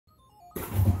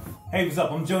Hey, what's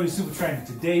up? I'm Jody Super Trainer.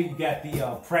 Today we got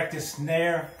the practice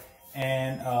snare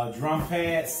and drum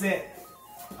pad set.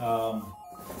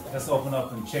 Let's open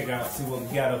up and check out, see what we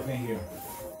got up in here.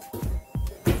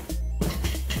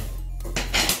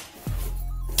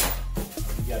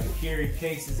 We got the carry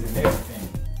cases and everything.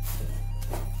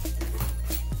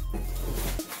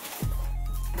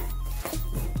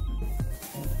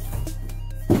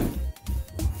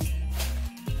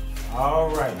 All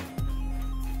right.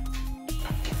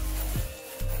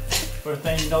 First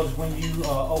thing you notice when you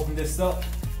open this up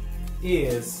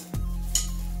is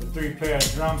the 3 pair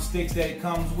of drumsticks that it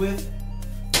comes with.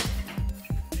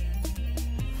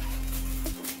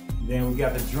 Then we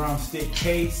got the drumstick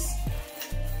case.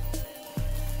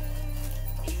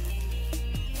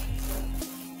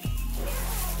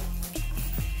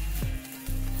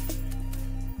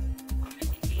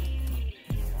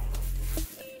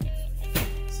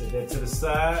 Set that to the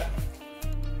side.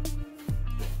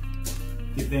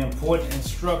 Get the important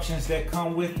instructions that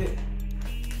come with it.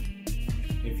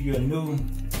 If you're new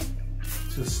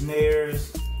to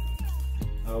snares,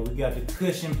 we got the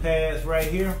cushion pads right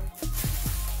here.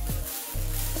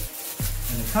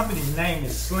 And the company's name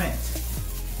is Slant.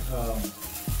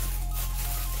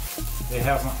 They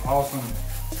have some awesome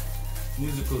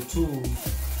musical tools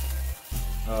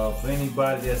for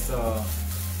anybody that's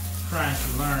trying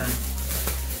to learn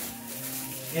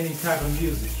any type of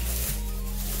music.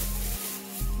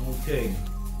 Okay,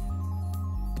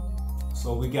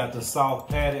 so we got the soft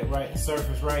padded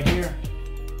surface right here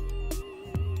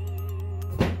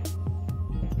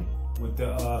with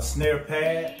the snare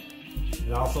pad.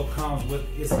 It also comes with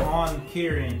its own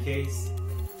carrying case.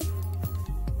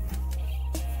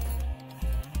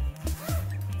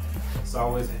 It's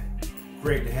always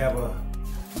great to have a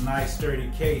nice sturdy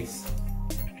case.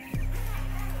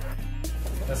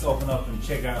 Let's open up and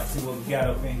check out, see what we got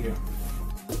up in here.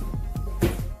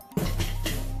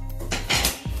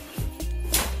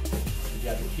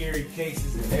 Got the carry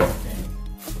cases and everything.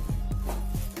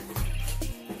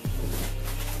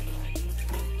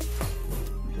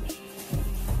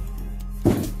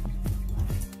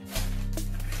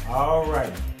 All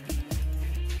right.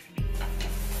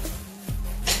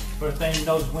 First thing you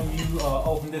notice when you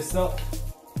open this up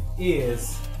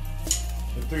is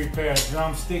the 3 pair of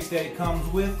drumsticks that it comes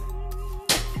with.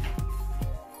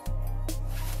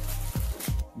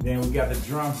 Then we got the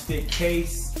drumstick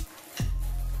case.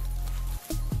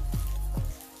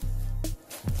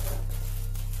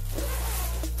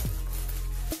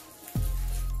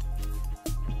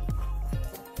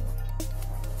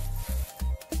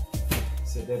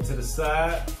 Set that to the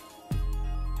side.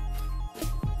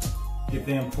 Get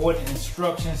the important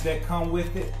instructions that come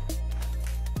with it.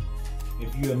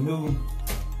 If you're new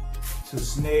to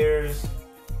snares,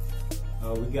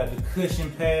 we got the cushion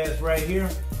pads right here.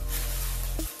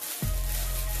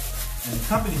 And the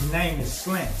company's name is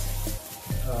Slant.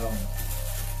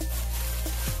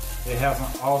 They have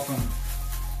some awesome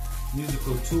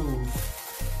musical tools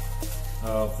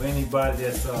for anybody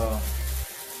that's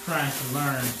trying to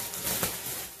learn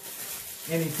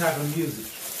any type of music.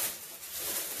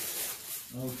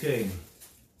 Okay,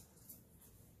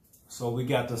 so we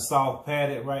got the soft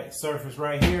padded surface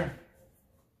right here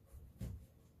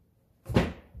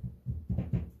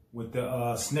with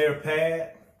the snare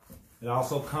pad. It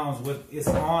also comes with its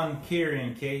own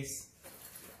carrying case.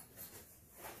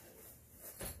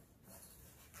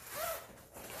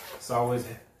 It's always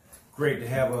great to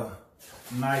have a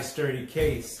nice sturdy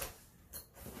case.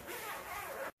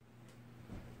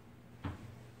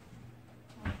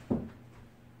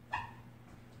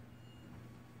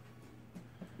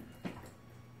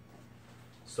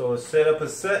 So it's set up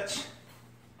as such.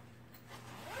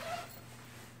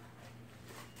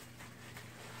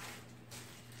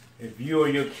 If you or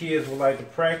your kids would like to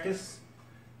practice,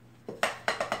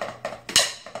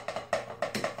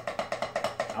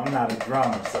 I'm not a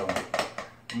drummer, so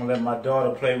I'm gonna let my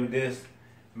daughter play with this.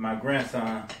 My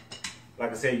grandson,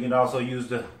 like I said, you can also use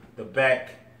the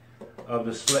back of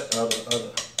the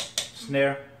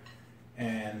snare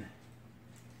and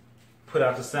put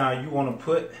out the sound you want to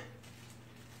put,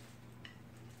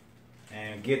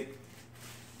 and get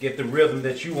the rhythm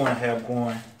that you want to have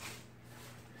going.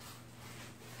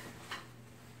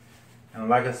 And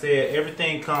like I said,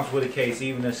 everything comes with a case.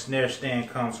 Even the snare stand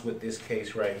comes with this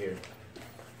case right here.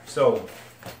 So,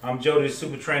 I'm Jody the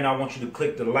Super Trainer. I want you to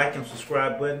click the like and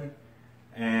subscribe button,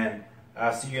 and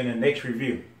I'll see you in the next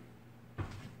review.